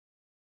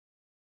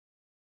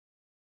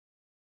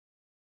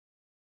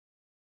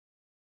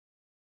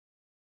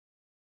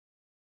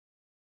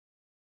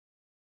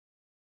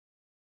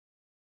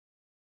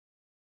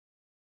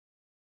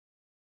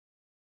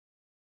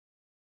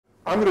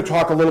I'm going to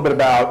talk a little bit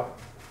about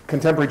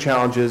contemporary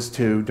challenges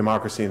to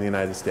democracy in the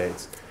United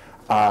States.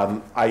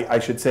 I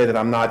should say that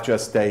I'm not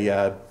just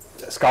a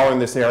scholar in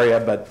this area,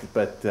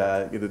 but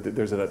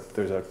there's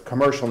a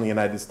commercial in the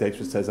United States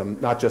which says I'm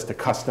not just a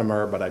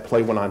customer, but I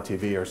play one on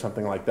TV or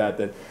something like that.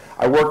 That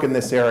I work in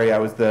this area. I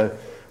was the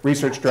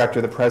research director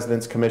of the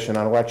President's Commission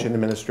on Election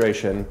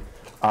Administration.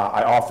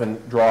 I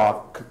often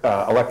draw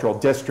electoral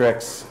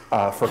districts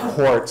for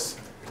courts,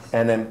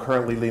 and then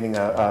currently leading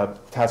a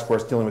task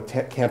force dealing with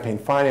campaign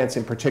finance,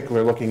 in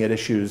particular looking at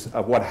issues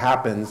of what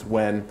happens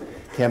when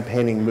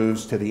campaigning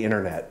moves to the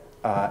internet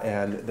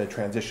and the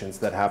transitions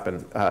that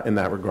happen in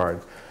that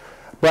regard.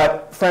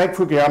 But Frank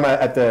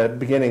Fukuyama at the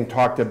beginning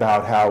talked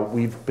about how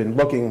we've been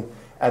looking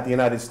at the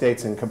United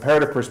States in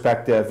comparative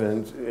perspective,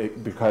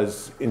 and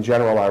because in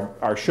general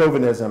our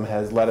chauvinism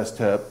has led us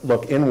to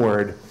look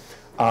inward.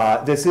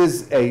 This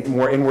is a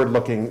more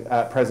inward-looking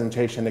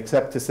presentation,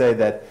 except to say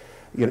that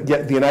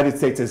the United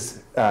States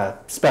is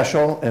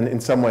special and in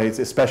some ways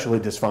especially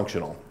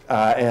dysfunctional.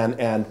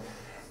 And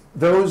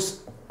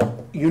those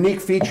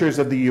unique features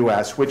of the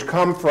US, which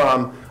come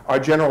from our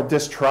general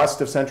distrust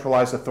of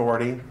centralized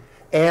authority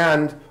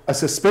and a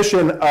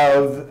suspicion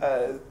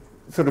of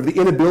sort of the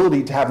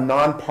inability to have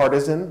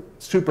nonpartisan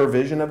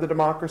supervision of the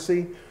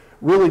democracy,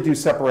 really do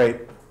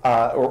separate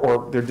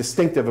or they're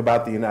distinctive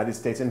about the United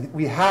States. And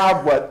we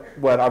have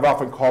what I've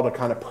often called a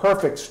kind of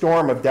perfect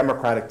storm of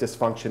democratic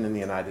dysfunction in the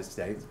United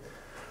States,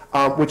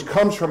 which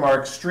comes from our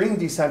extreme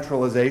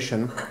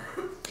decentralization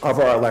of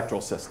our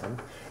electoral system.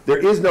 There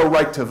is no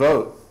right to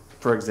vote,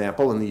 for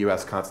example, in the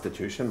US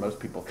Constitution. Most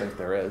people think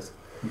there is.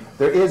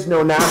 There is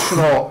no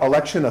national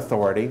election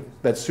authority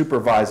that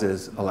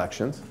supervises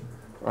elections,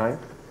 right?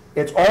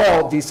 It's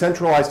all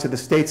decentralized to the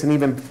states and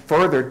even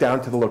further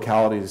down to the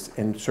localities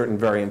in certain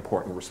very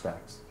important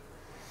respects.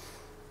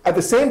 At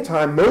the same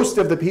time, most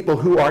of the people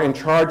who are in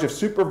charge of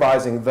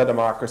supervising the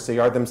democracy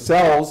are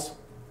themselves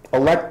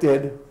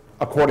elected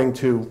according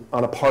to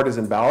on a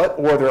partisan ballot,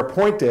 or they're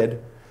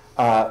appointed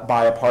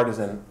by a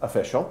partisan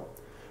official,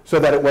 so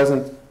that it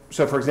wasn't.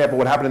 So, for example,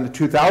 what happened in the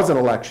 2000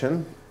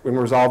 election in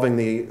resolving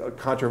the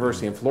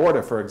controversy in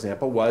Florida, for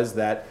example, was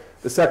that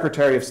the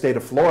Secretary of State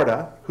of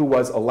Florida, who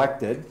was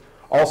elected,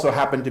 also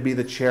happened to be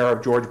the chair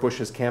of George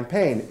Bush's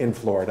campaign in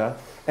Florida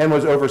and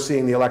was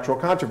overseeing the electoral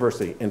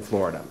controversy in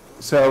Florida.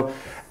 So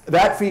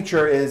that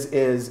feature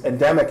is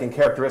endemic and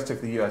characteristic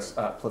of the US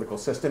political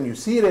system. You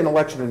see it in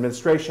election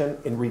administration,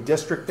 in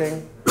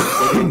redistricting,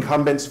 where the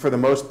incumbents, for the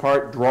most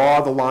part,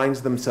 draw the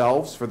lines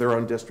themselves for their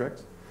own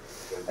districts.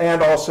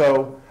 And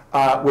also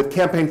with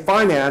campaign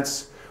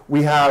finance,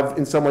 we have,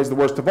 in some ways, the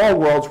worst of all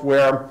worlds,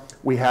 where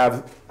we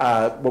have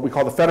what we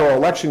call the Federal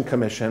Election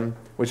Commission,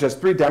 which has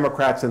 3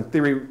 Democrats and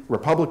 3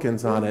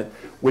 Republicans on it,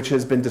 which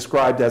has been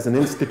described as an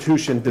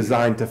institution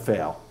designed to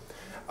fail.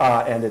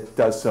 And it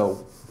does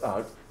so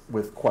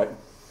with quite,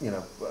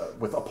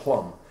 with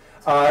aplomb.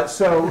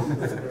 So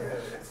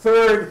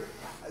third,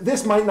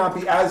 this might not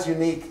be as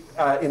unique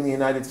in the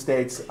United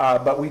States,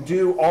 but we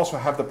do also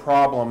have the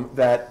problem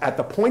that at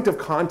the point of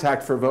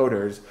contact for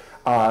voters,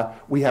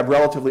 we have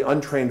relatively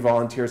untrained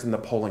volunteers in the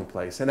polling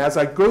place. And as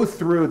I go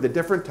through the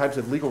different types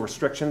of legal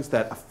restrictions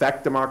that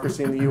affect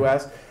democracy in the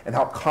US and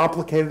how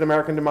complicated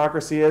American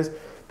democracy is,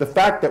 the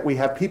fact that we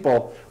have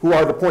people who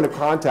are the point of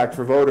contact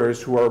for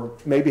voters who are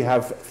maybe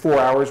have 4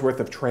 hours worth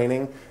of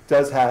training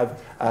does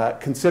have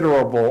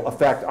considerable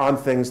effect on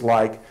things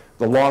like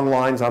the long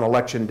lines on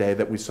election day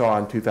that we saw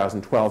in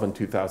 2012 and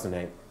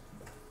 2008.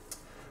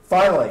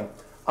 Finally,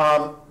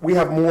 we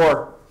have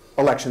more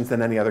elections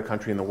than any other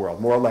country in the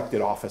world, more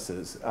elected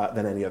offices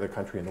than any other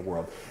country in the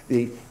world.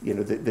 The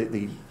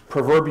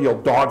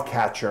proverbial dog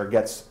catcher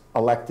gets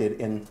elected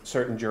in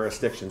certain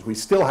jurisdictions. We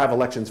still have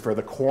elections for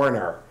the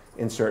coroner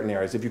in certain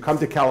areas. If you come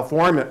to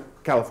California,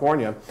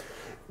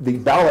 the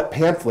ballot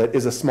pamphlet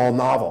is a small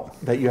novel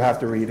that you have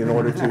to read in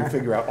order to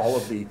figure out all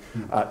of the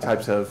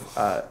types of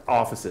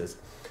offices.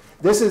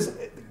 This is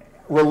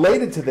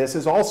related to this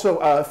is also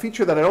a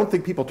feature that I don't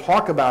think people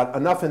talk about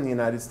enough in the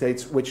United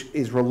States, which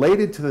is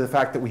related to the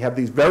fact that we have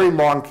these very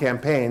long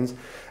campaigns,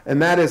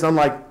 and that is,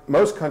 unlike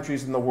most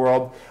countries in the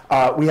world,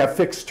 we have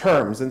fixed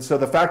terms. And so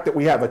the fact that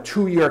we have a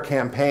 2-year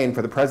campaign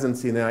for the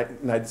presidency in the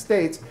United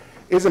States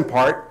is in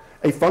part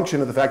a function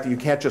of the fact that you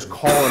can't just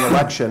call an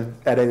election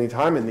at any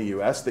time in the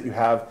US, that you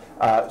have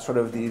sort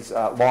of these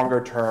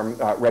longer-term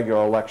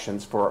regular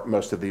elections for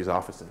most of these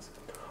offices.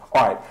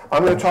 All right,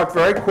 I'm going to talk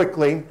very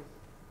quickly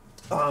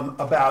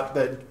about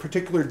the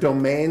particular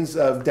domains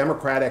of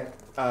democratic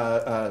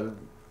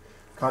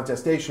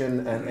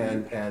contestation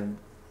and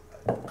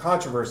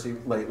controversy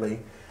lately.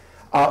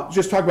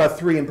 Just talk about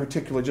 3 in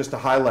particular, just to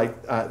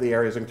highlight the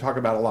areas. I can talk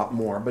about a lot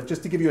more, but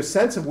just to give you a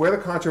sense of where the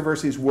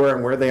controversies were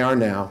and where they are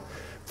now.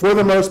 For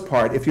the most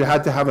part, if you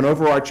had to have an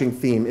overarching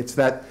theme, it's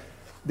that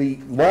the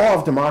law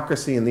of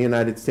democracy in the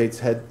United States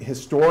had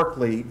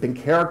historically been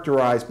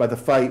characterized by the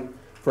fight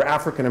for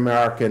African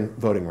American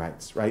voting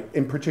rights, right?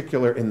 In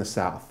particular in the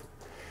South.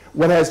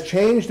 What has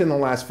changed in the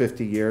last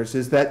 50 years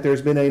is that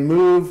there's been a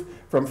move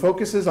from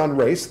focuses on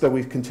race, though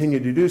we've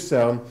continued to do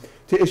so,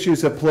 to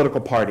issues of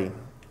political party.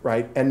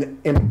 right? And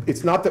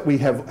it's not that we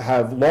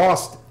have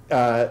lost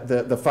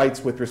the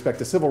fights with respect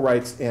to civil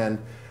rights and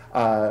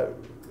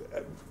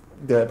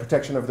the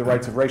protection of the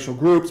rights of racial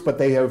groups, but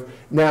they have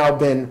now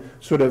been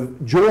sort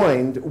of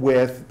joined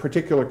with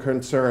particular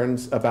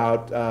concerns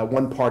about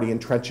one party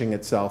entrenching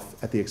itself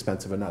at the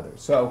expense of another.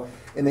 So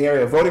in the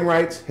area of voting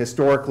rights,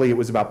 historically it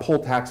was about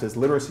poll taxes,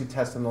 literacy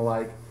tests, and the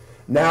like.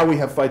 Now we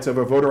have fights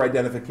over voter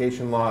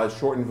identification laws,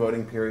 shortened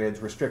voting periods,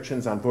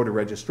 restrictions on voter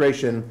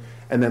registration,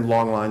 and then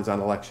long lines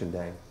on election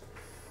day.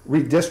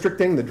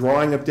 Redistricting, the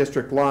drawing of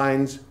district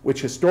lines,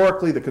 which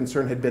historically the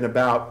concern had been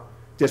about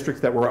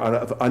districts that were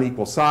of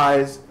unequal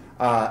size,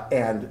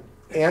 and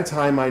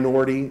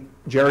anti-minority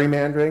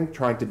gerrymandering,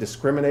 trying to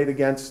discriminate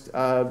against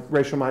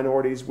racial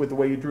minorities with the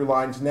way you drew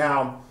lines.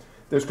 Now,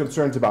 there's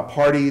concerns about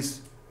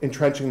parties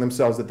entrenching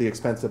themselves at the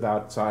expense of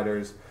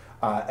outsiders,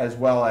 as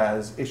well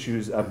as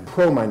issues of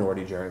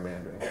pro-minority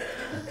gerrymandering.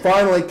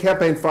 Finally,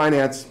 campaign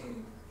finance,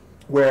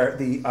 where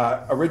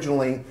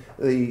originally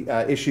the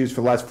issues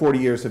for the last 40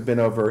 years have been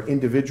over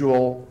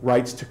individual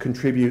rights to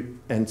contribute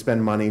and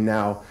spend money.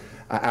 Now,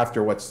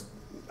 after what's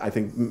I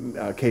think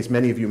a case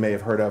many of you may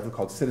have heard of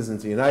called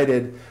Citizens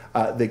United.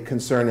 The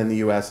concern in the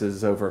US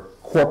is over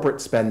corporate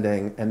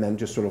spending and then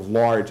just sort of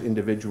large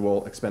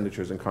individual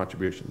expenditures and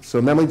contributions. So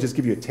let me just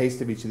give you a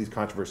taste of each of these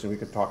controversies, and we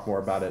can talk more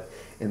about it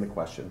in the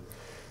question.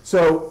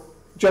 So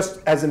just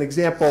as an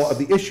example of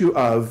the issue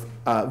of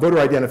voter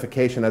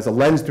identification as a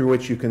lens through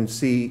which you can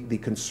see the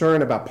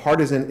concern about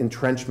partisan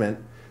entrenchment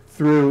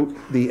through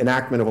the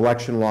enactment of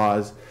election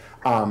laws.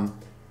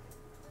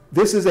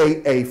 This is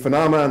a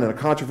phenomenon and a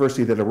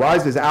controversy that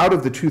arises out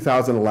of the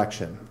 2000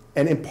 election.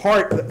 And in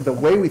part, the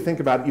way we think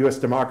about US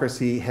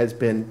democracy has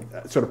been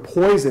sort of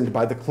poisoned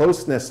by the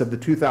closeness of the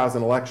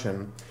 2000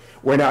 election,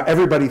 where now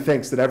everybody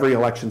thinks that every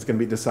election is going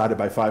to be decided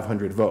by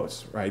 500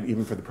 votes, right,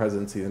 even for the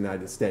presidency of the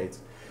United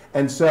States.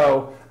 And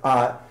so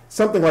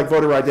something like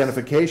voter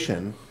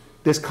identification,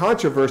 this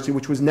controversy,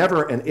 which was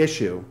never an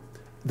issue,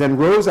 then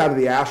rose out of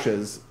the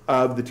ashes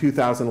of the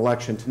 2000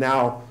 election to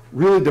now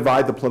really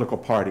divide the political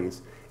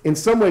parties. In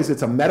some ways,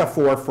 it's a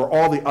metaphor for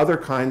all the other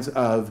kinds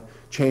of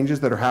changes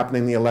that are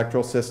happening in the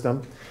electoral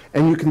system.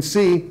 And you can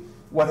see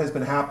what has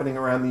been happening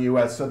around the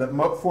US, so that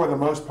for the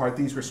most part,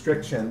 these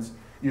restrictions,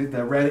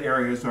 the red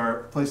areas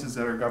are places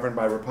that are governed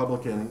by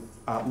Republican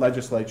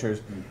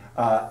legislatures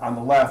on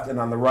the left, and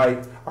on the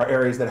right are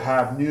areas that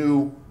have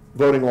new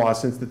voting laws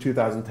since the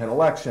 2010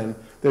 election.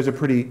 There's a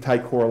pretty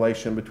tight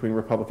correlation between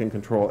Republican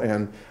control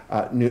and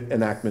new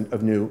enactment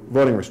of new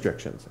voting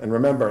restrictions. And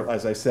remember,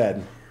 as I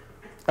said,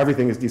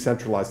 everything is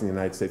decentralized in the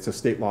United States, so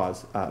state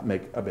laws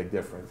make a big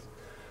difference.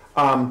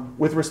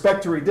 With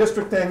respect to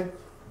redistricting,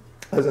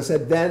 as I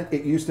said, then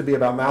it used to be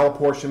about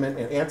malapportionment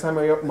and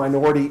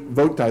anti-minority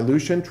vote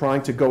dilution,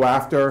 trying to go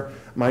after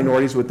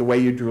minorities with the way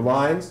you drew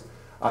lines.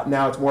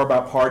 Now it's more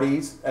about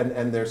parties,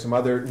 and there's some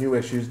other new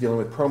issues dealing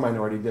with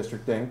pro-minority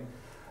districting.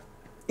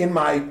 In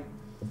my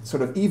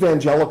sort of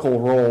evangelical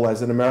role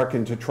as an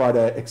American to try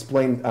to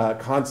explain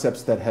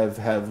concepts that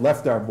have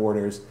left our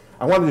borders,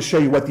 I wanted to show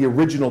you what the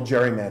original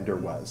gerrymander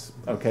was.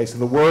 Okay, so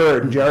the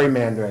word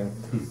gerrymandering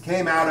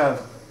came out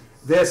of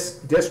this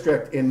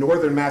district in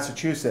northern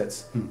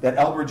Massachusetts that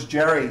Elbridge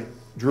Gerry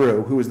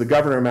drew, who was the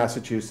governor of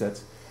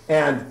Massachusetts.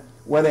 And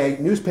when a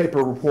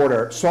newspaper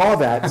reporter saw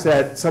that,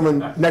 said,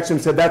 someone next to him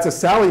said, "That's a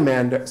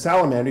salamander."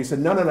 He said,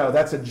 "No, no, no,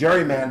 that's a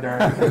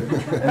gerrymander."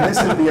 And this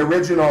is the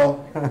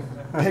original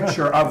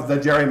picture of the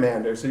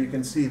gerrymander. So you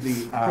can see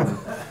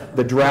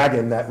the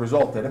dragon that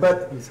resulted.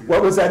 But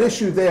what was at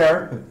issue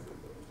there?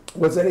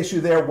 Was the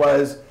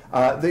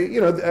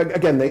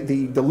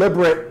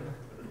deliberate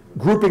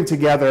grouping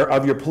together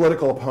of your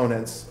political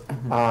opponents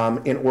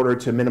in order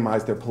to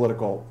minimize their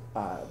political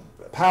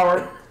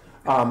power.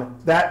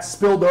 That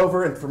spilled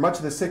over, and for much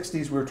of the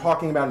 60s we were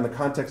talking about in the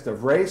context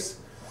of race,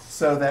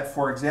 so that,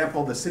 for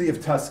example, the city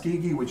of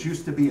Tuskegee, which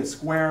used to be a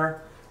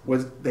square,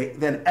 they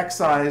then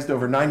excised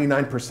over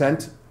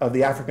 99% of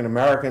the African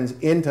Americans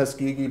in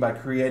Tuskegee by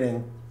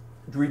redrawing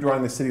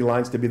the city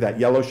lines to be that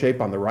yellow shape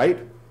on the right.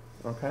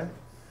 Okay.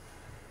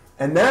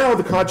 And now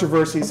the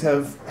controversies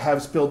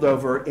have spilled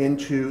over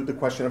into the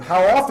question of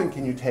how often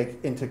can you take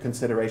into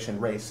consideration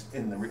race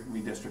in the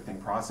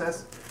redistricting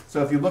process.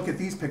 So if you look at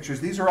these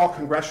pictures, these are all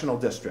congressional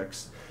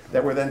districts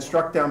that were then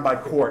struck down by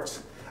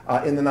courts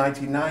in the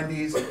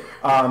 1990s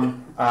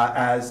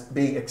as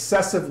being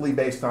excessively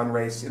based on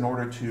race in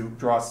order to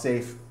draw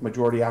safe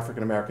majority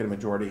African American and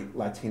majority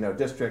Latino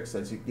districts.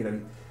 As you know,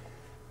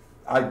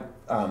 I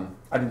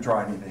didn't draw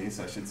any of these,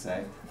 I should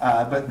say,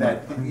 but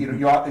that,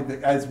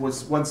 as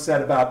was once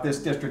said about this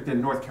district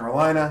in North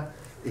Carolina,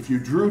 if you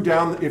drove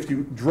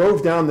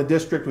down the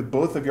district with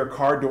both of your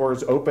car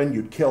doors open,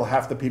 you'd kill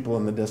half the people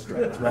in the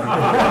district, right?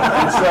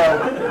 And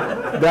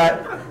so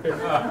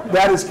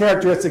that is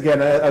characteristic,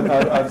 again,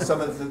 of some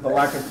of the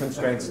lack of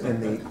constraints in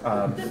the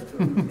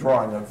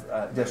drawing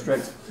of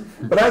districts.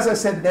 But as I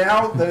said,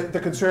 now the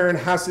concern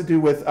has to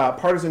do with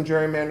partisan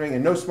gerrymandering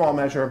in no small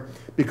measure.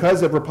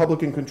 Because of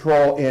Republican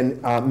control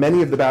in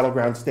many of the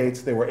battleground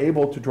states, they were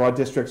able to draw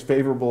districts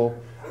favorable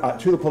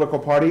to the political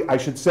party. I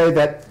should say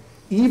that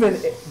even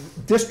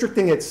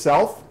districting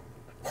itself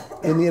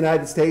in the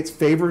United States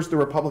favors the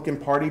Republican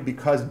Party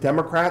because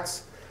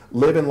Democrats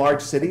live in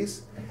large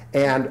cities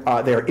and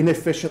they're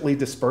inefficiently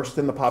dispersed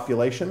in the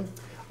population,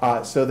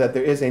 so that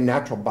there is a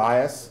natural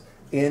bias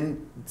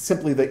in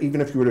simply that even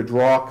if you were to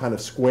draw kind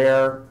of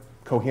square,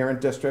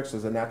 coherent districts,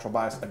 there's a natural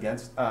bias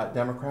against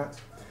Democrats.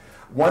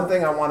 One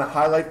thing I want to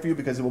highlight for you,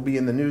 because it will be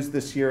in the news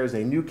this year, is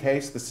a new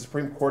case the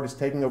Supreme Court is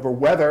taking over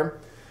whether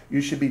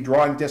you should be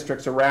drawing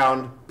districts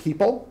around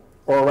people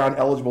or around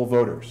eligible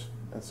voters.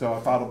 And so I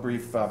filed a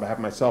brief on behalf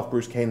of myself,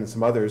 Bruce Kane, and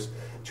some others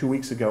 2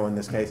 weeks ago in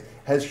this case.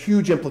 Has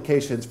huge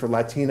implications for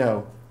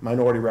Latino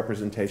minority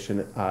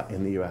representation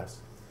in the U.S.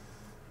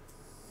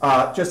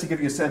 Just to give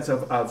you a sense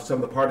of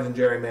some of the partisan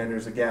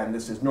gerrymanders, again,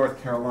 this is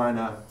North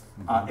Carolina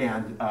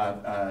and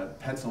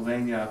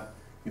Pennsylvania.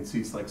 You can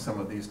see like some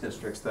of these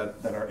districts that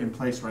are in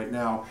place right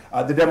now.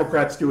 The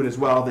Democrats do it as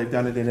well. They've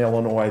done it in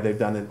Illinois. They've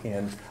done it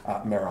in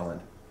Maryland.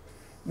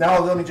 Now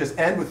let me just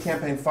end with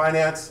campaign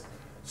finance.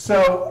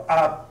 So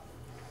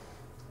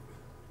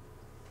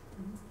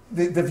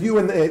the view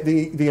in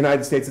the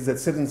United States is that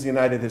Citizens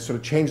United has sort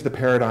of changed the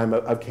paradigm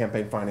of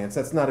campaign finance.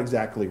 That's not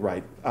exactly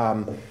right.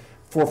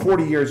 For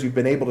 40 years, you've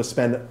been able to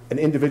spend, an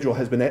individual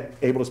has been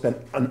able to spend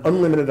an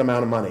unlimited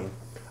amount of money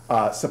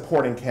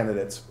supporting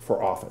candidates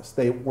for office.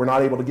 They were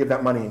not able to give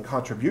that money in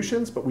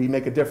contributions, but we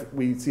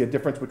see a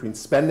difference between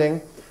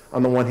spending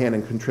on the one hand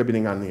and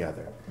contributing on the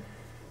other.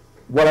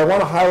 What I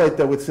want to highlight,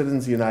 though, with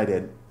Citizens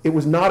United, it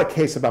was not a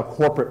case about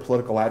corporate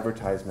political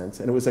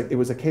advertisements, and it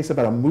was a case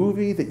about a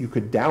movie that you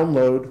could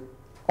download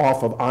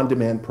off of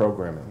on-demand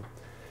programming.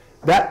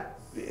 That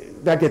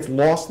gets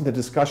lost in the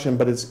discussion,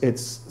 but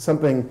it's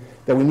something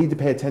that we need to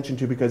pay attention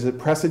to because it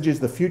presages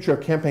the future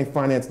of campaign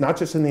finance, not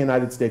just in the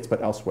United States,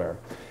 but elsewhere.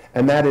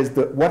 And that is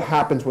what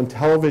happens when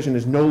television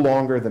is no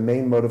longer the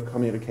main mode of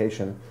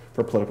communication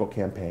for political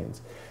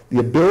campaigns. The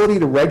ability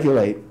to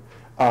regulate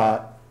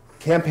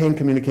campaign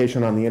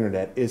communication on the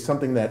internet is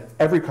something that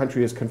every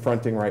country is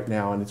confronting right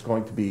now, and it's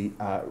going to be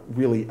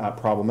really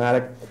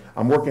problematic.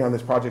 I'm working on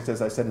this project,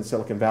 as I said, in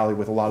Silicon Valley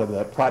with a lot of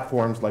the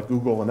platforms like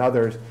Google and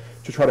others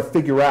to try to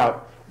figure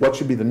out what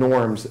should be the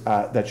norms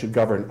that should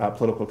govern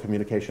political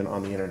communication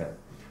on the internet.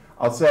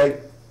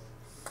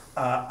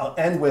 I'll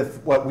end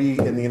with what we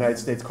in the United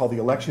States call the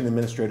election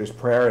administrator's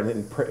prayer, and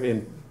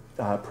in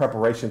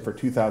preparation for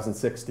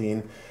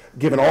 2016,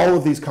 given all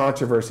of these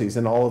controversies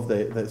and all of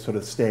the sort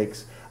of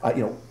stakes,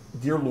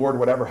 dear Lord,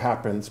 whatever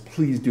happens,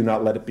 please do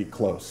not let it be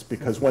close,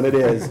 because when it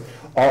is,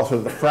 also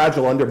the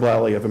fragile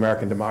underbelly of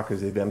American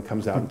democracy then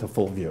comes out into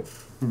full view.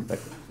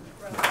 Thank you.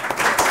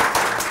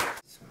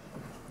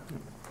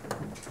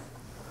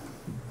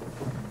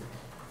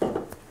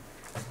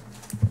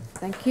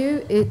 Thank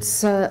you.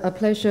 It's a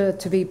pleasure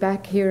to be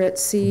back here at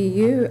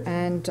CEU,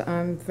 and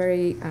I'm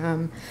very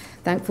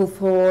thankful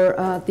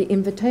for the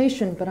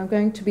invitation, but I'm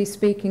going to be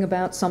speaking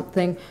about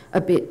something a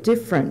bit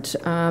different,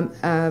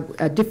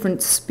 a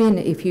different spin,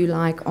 if you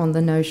like, on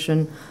the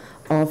notion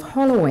of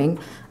hollowing,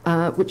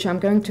 which I'm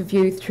going to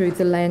view through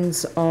the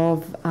lens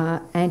of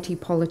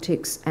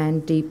anti-politics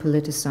and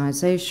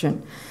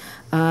depoliticization.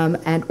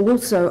 And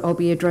also I'll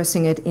be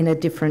addressing it in a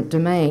different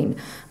domain,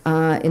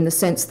 in the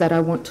sense that I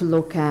want to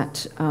look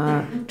at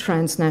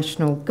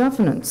transnational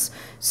governance.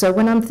 So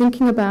when I'm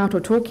thinking about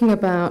or talking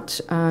about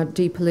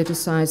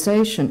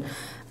depoliticization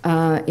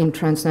in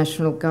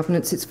transnational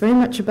governance, it's very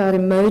much about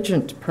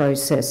emergent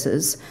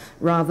processes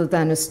rather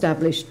than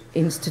established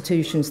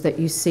institutions that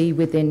you see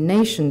within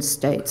nation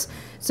states.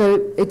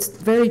 So it's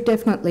very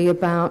definitely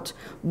about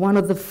one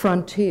of the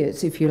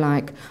frontiers, if you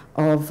like,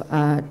 of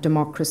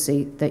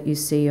democracy that you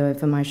see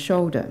over my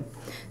shoulder.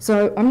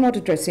 So I'm not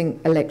addressing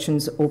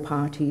elections or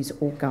parties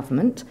or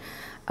government.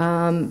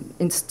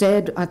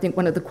 Instead, I think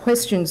one of the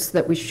questions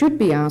that we should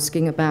be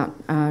asking about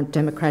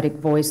democratic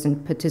voice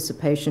and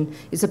participation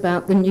is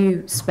about the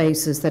new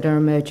spaces that are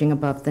emerging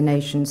above the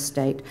nation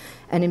state,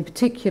 and in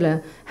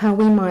particular, how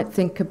we might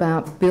think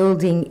about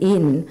building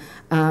in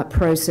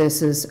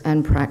processes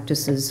and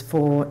practices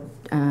for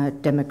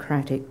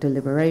democratic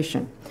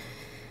deliberation.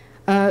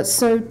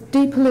 So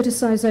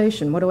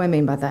depoliticization, what do I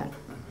mean by that?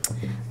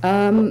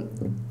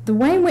 The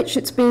way in which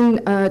it's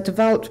been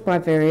developed by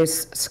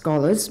various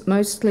scholars,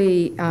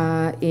 mostly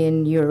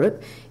in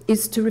Europe,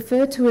 is to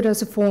refer to it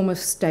as a form of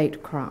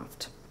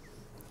statecraft.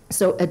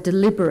 So a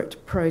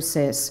deliberate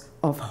process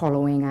of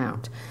hollowing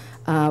out,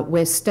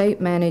 where state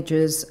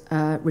managers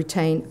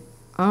retain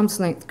arm's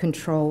length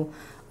control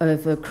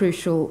over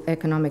crucial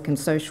economic and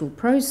social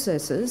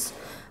processes,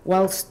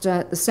 whilst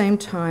at the same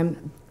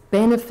time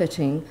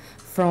benefiting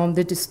from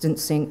the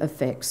distancing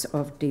effects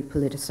of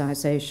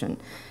depoliticization.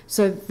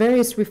 So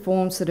various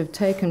reforms that have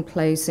taken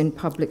place in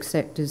public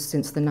sectors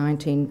since the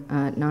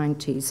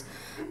 1990s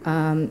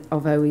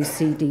of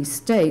OECD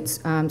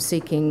states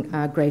seeking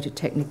greater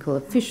technical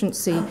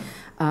efficiency,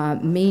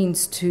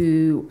 means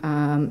to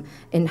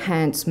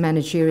enhance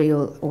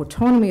managerial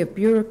autonomy of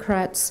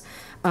bureaucrats,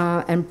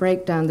 and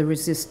break down the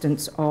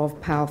resistance of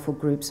powerful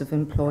groups of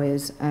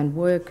employers and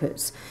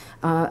workers.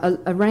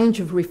 A range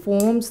of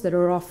reforms that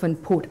are often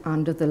put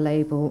under the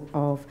label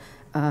of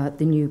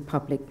the new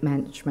public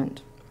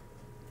management.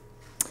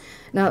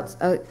 Now,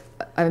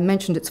 I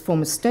mentioned it's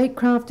form of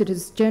statecraft. It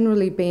has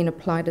generally been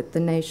applied at the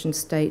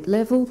nation-state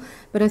level,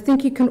 but I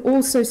think you can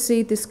also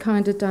see this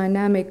kind of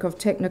dynamic of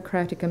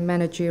technocratic and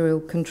managerial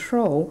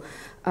control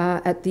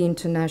at the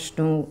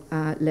international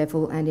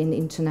level and in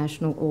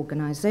international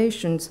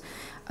organizations,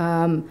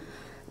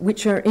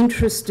 which are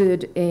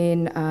interested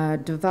in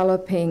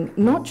developing,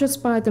 not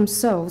just by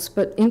themselves,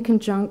 but in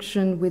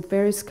conjunction with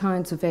various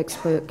kinds of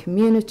expert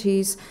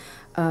communities,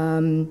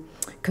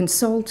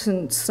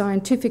 consultants,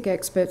 scientific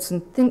experts,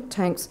 and think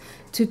tanks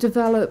to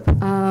develop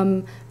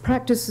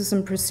practices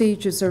and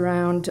procedures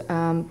around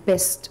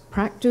best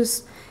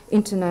practice,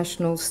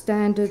 international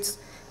standards,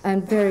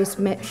 and various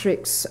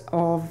metrics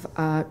of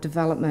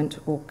development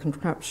or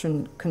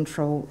corruption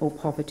control or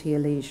poverty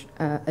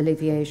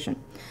alleviation.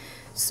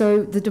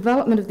 So the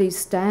development of these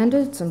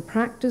standards and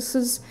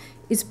practices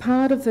is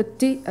part of a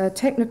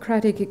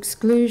technocratic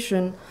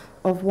exclusion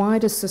of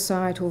wider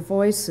societal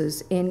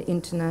voices in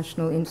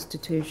international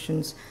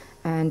institutions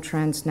and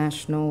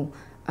transnational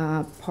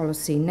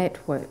policy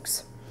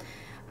networks.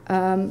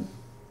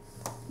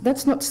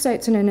 That's not to say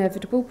it's an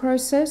inevitable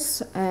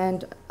process,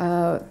 and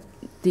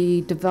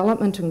the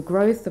development and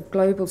growth of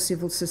global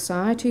civil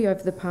society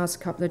over the past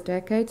couple of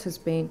decades has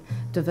been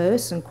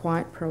diverse and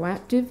quite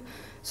proactive.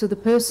 So the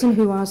person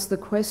who asked the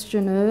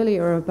question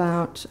earlier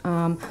about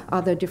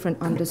are there different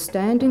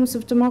understandings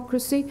of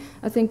democracy,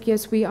 I think,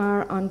 yes, we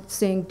are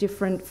seeing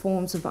different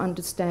forms of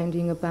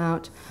understanding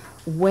about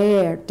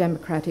where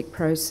democratic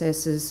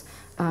processes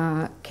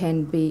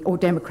can be, or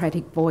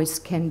democratic voice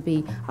can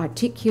be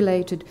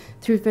articulated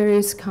through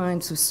various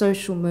kinds of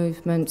social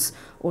movements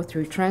or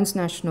through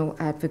transnational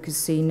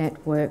advocacy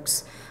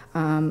networks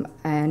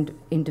and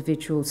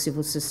individual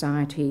civil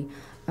society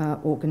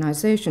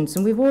organisations.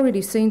 And we've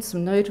already seen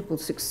some notable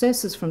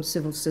successes from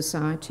civil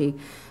society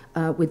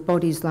with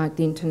bodies like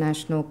the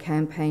International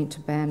Campaign to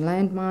Ban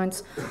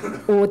Landmines,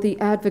 or the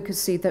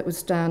advocacy that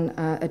was done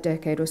a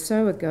decade or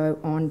so ago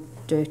on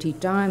dirty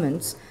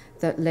diamonds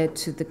that led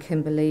to the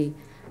Kimberley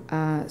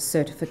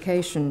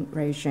certification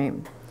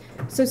regime.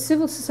 So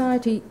civil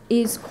society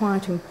is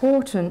quite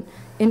important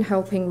in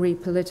helping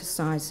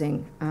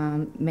repoliticising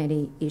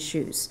many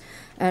issues.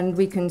 And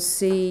we can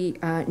see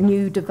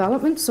new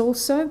developments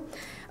also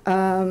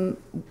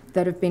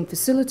that have been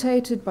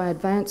facilitated by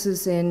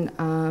advances in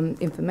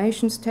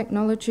informations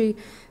technology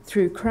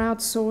through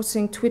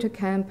crowdsourcing, Twitter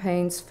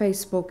campaigns,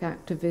 Facebook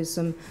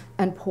activism,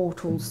 and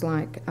portals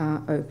like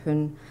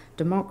Open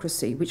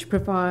Democracy, which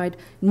provide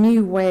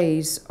new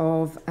ways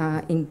of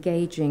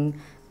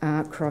engaging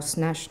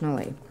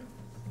cross-nationally.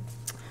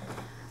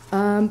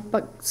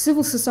 But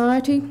civil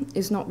society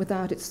is not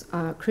without its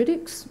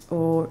critics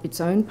or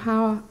its own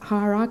power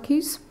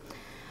hierarchies.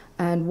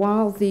 And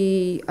while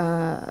the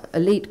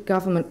elite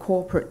government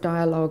corporate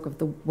dialogue of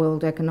the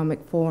World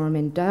Economic Forum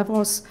in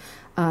Davos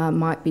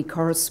might be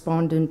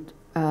correspondent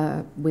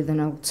with an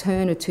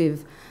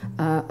alternative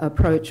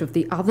approach of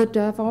the other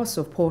Davos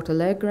of Porto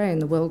Alegre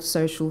and the World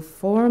Social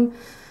Forum,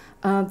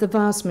 the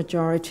vast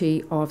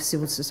majority of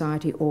civil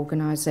society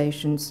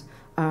organisations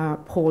are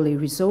poorly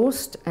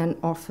resourced and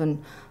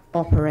often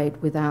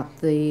operate without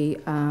the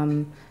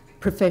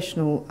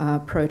professional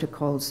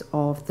protocols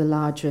of the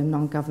larger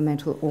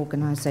non-governmental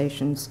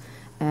organisations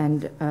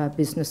and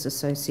business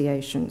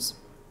associations.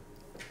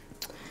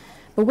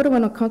 But what I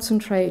want to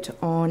concentrate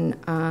on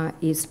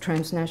is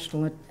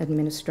transnational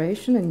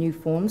administration and new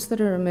forms that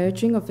are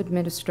emerging of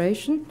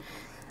administration,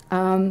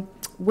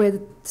 where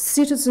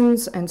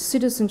citizens and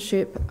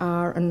citizenship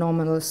are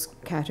anomalous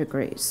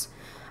categories.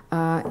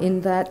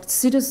 In that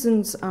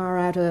citizens are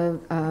at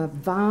a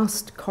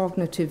vast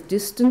cognitive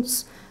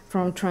distance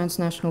from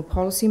transnational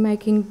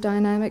policy-making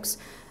dynamics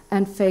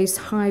and face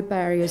high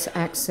barriers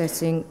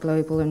accessing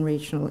global and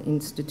regional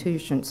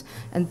institutions.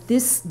 And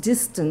this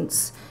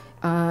distance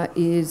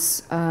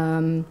is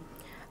one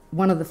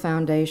of the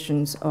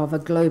foundations of a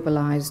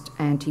globalized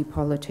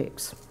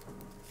anti-politics.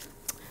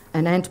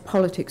 And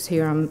anti-politics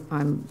here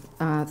I'm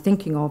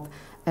thinking of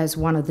as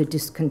one of the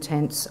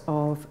discontents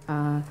of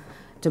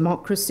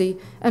democracy,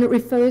 and it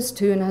refers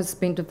to and has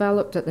been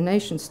developed at the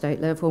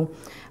nation-state level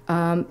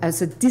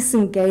as a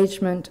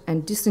disengagement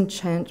and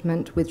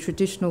disenchantment with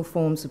traditional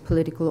forms of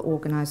political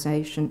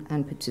organisation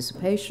and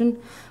participation,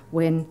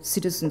 when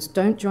citizens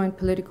don't join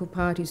political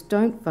parties,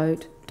 don't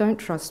vote, don't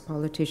trust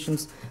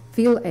politicians,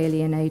 feel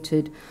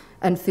alienated,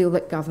 and feel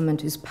that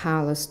government is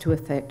powerless to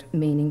effect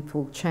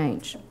meaningful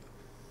change.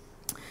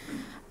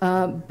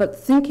 But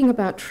thinking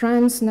about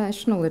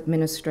transnational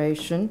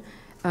administration,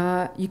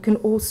 you can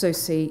also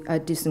see a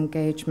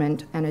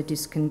disengagement and a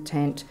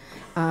discontent,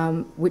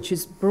 which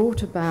is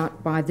brought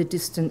about by the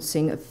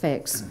distancing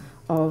effects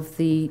of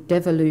the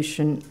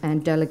devolution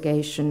and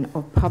delegation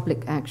of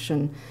public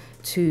action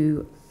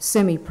to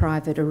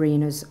semi-private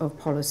arenas of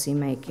policy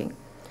making.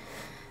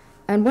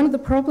 And one of the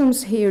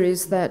problems here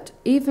is that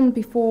even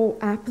before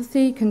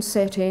apathy can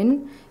set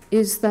in,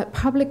 is that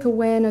public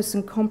awareness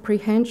and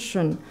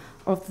comprehension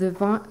of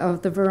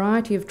the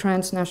variety of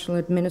transnational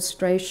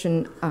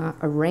administration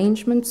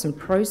arrangements and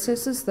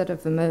processes that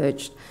have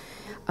emerged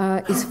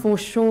is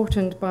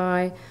foreshortened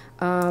by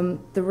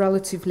the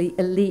relatively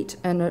elite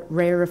and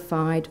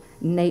rarefied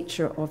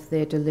nature of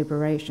their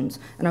deliberations.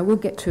 And I will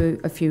get to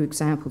a few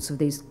examples of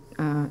these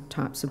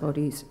types of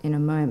bodies in a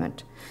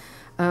moment.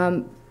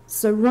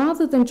 So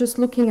rather than just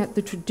looking at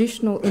the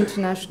traditional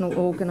international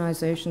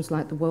organisations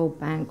like the World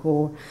Bank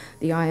or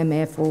the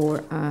IMF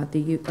or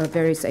the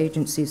various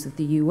agencies of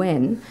the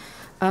UN,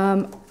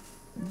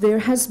 there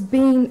has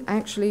been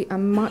actually a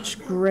much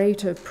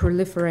greater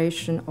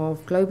proliferation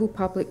of global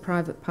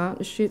public-private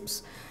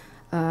partnerships,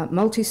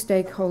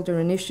 multi-stakeholder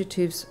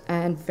initiatives,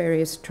 and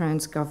various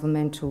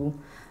trans-governmental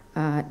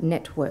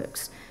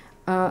networks,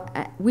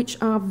 which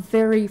are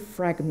very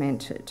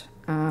fragmented.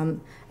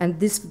 And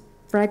this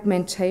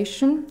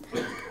fragmentation,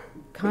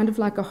 kind of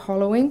like a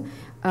hollowing,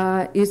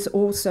 is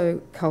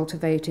also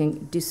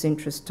cultivating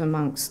disinterest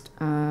amongst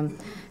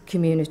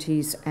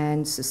communities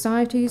and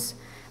societies,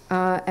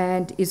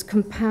 and is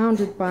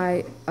compounded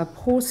by a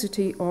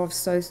paucity of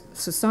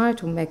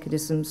societal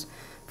mechanisms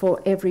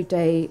for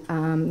everyday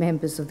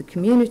members of the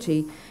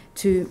community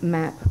to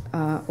map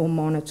or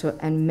monitor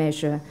and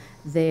measure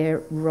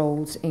their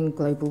roles in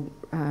global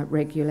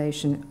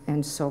regulation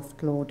and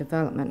soft law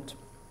development.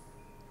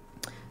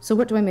 So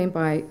what do I mean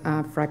by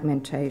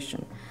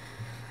fragmentation?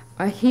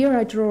 Here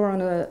I draw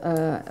on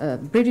a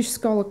British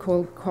scholar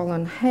called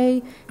Colin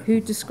Hay, who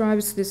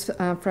describes this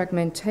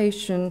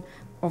fragmentation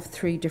of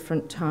three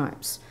different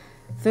types.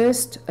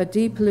 First, a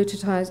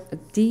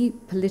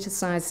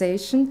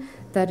depoliticization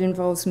that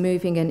involves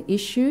moving an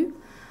issue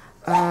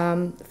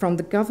from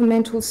the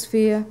governmental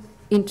sphere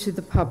into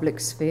the public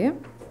sphere.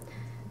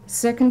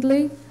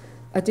 Secondly,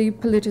 a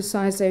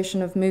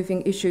depoliticization of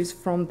moving issues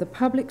from the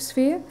public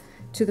sphere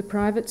to the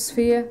private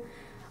sphere,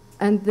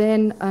 and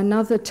then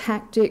another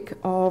tactic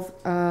of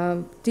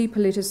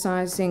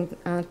depoliticizing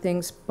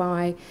things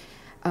by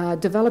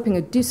developing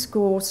a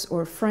discourse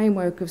or a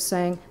framework of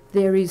saying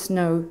there is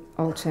no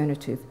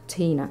alternative,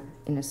 TINA,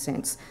 in a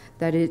sense,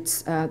 that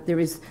there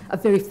is a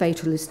very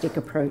fatalistic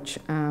approach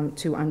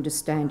to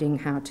understanding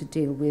how to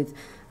deal with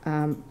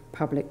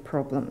public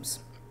problems.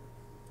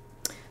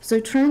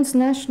 So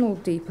transnational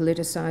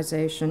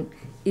depoliticization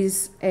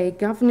is a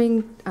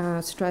governing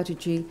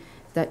strategy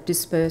that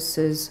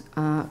disperses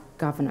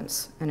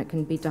governance, and it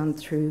can be done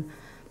through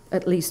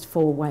at least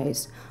four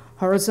ways.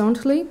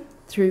 Horizontally,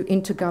 through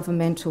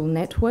intergovernmental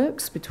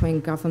networks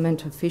between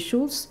government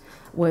officials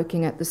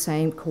working at the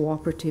same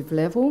cooperative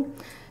level.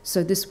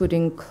 So this would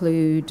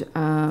include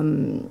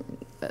the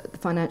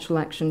Financial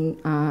Action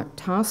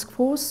Task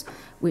Force,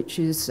 which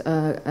is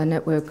a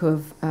network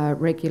of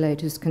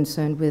regulators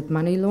concerned with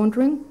money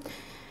laundering.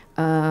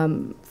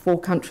 Four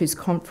countries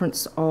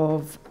conference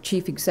of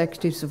chief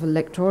executives of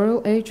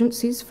electoral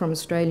agencies from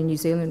Australia, New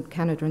Zealand,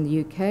 Canada and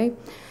the UK,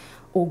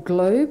 or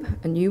GLOBE,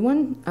 a new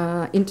one,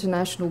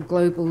 International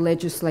Global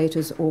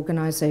Legislators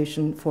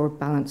Organisation for a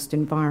Balanced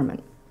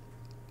Environment.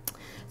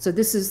 So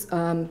this is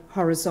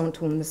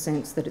horizontal in the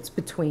sense that it's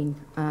between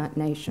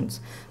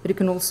nations, but it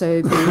can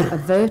also be a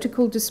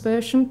vertical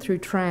dispersion through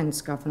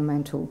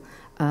trans-governmental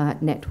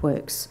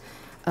networks.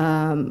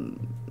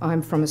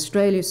 I'm from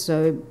Australia,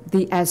 so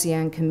the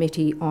ASEAN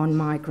Committee on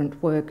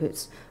Migrant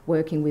Workers,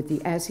 working with the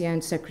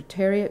ASEAN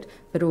Secretariat,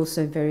 but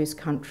also various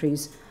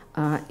countries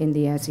in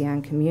the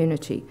ASEAN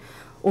community.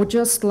 Or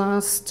just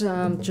last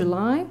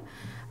July,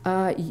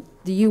 the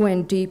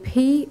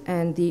UNDP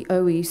and the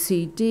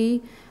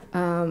OECD,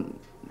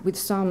 with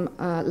some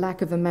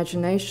lack of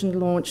imagination,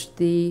 launched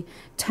the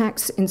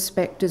Tax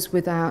Inspectors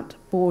Without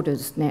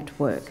Borders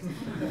network.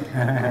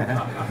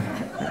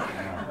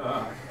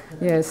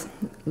 Yes,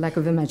 lack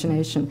of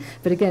imagination.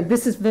 But again,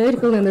 this is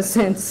vertical in the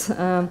sense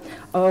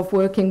of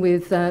working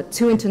with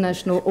two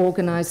international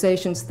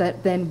organisations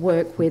that then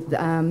work with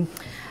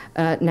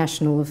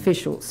national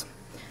officials.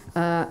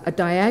 A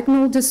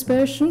diagonal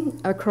dispersion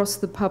across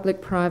the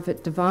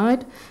public-private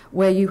divide,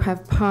 where you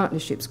have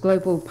partnerships,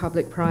 global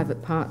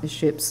public-private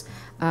partnerships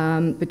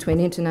between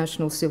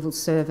international civil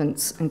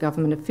servants and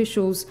government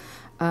officials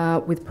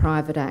with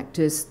private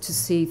actors to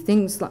see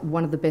things like,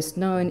 one of the best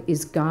known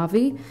is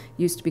Gavi,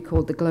 used to be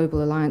called the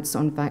Global Alliance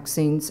on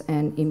Vaccines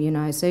and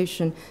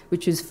Immunisation,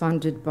 which is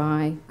funded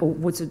by, or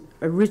was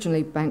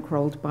originally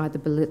bankrolled by the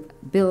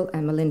Bill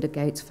and Melinda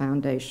Gates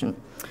Foundation.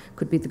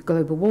 Could be the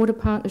Global Water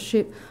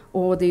Partnership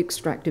or the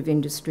Extractive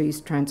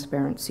Industries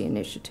Transparency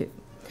Initiative.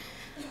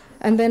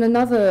 And then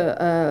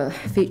another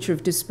feature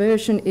of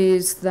dispersion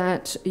is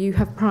that you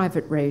have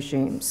private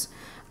regimes.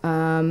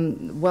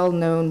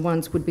 Well-known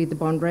ones would be the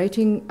bond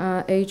rating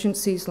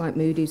agencies like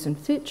Moody's and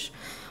Fitch,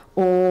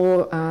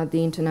 or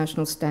the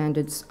International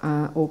Standards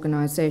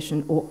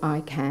Organisation, or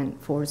ICANN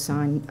for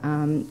assigned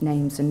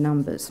names and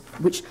numbers,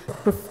 which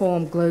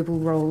perform global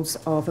roles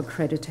of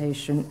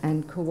accreditation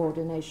and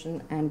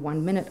coordination. And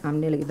 1 minute, I'm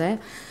nearly there.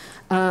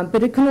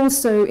 But it can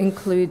also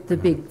include the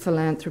big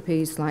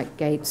philanthropies like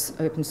Gates,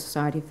 Open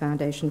Society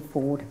Foundation,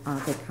 Ford,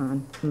 Aga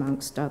Khan,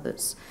 amongst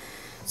others.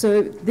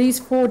 So these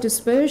 4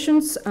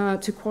 dispersions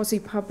to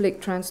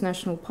quasi-public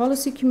transnational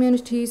policy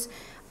communities,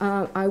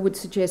 I would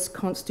suggest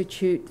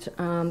constitute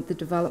the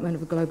development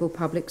of a global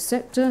public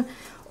sector,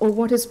 or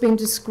what has been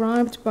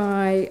described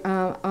by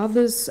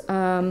others,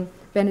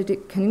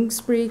 Benedict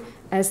Kingsbury,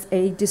 as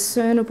a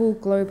discernible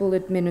global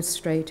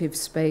administrative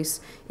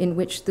space in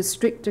which the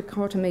strict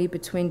dichotomy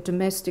between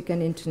domestic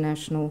and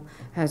international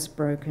has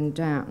broken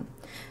down.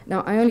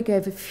 Now, I only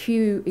gave a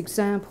few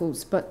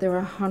examples, but there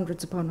are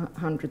hundreds upon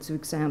hundreds of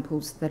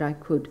examples that I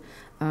could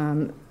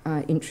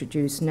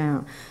introduce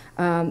now.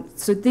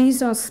 So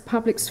these are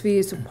public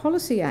spheres of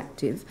policy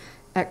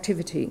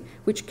activity,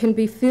 which can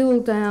be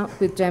filled out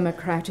with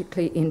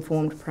democratically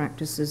informed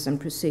practices and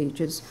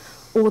procedures,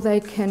 or they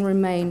can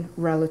remain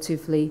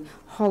relatively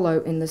hollow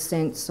in the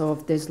sense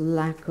of there's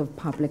lack of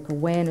public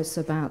awareness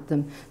about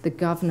them. The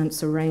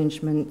governance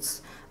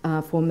arrangements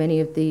for many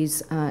of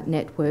these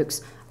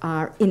networks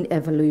are in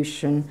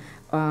evolution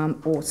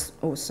or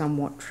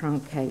somewhat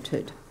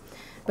truncated.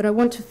 But I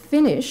want to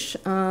finish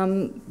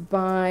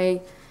by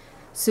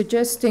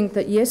suggesting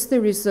that yes,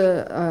 there is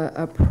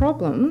a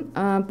problem,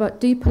 but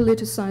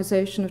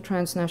depoliticization of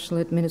transnational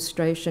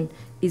administration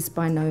is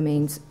by no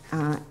means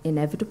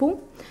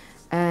inevitable,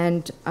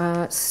 and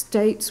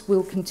states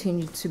will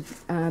continue to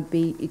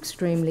be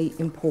extremely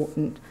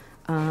important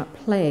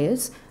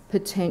players,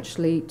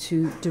 potentially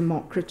to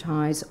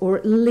democratize or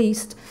at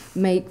least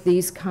make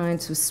these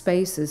kinds of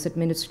spaces,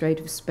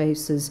 administrative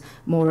spaces,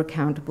 more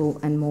accountable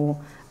and more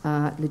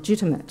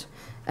legitimate.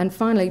 And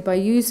finally, by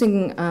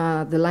using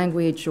the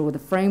language or the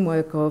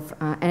framework of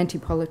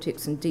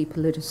anti-politics and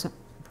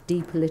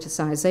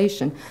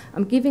depoliticization,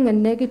 I'm giving a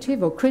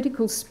negative or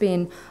critical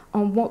spin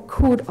on what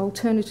could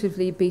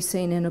alternatively be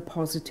seen in a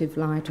positive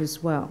light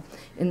as well,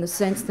 in the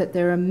sense that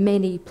there are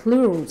many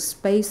plural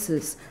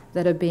spaces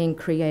that are being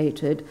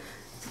created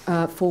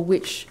for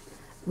which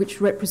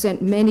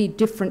represent many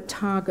different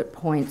target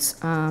points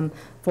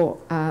for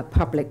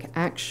public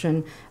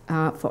action,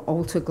 for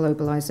alter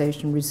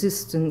globalization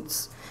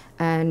resistance,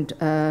 and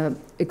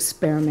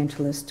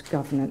experimentalist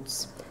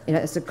governance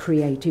as a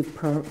creative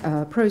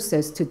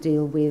process to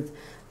deal with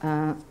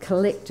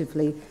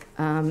collectively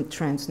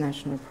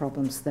transnational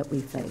problems that we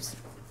face.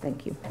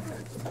 Thank you.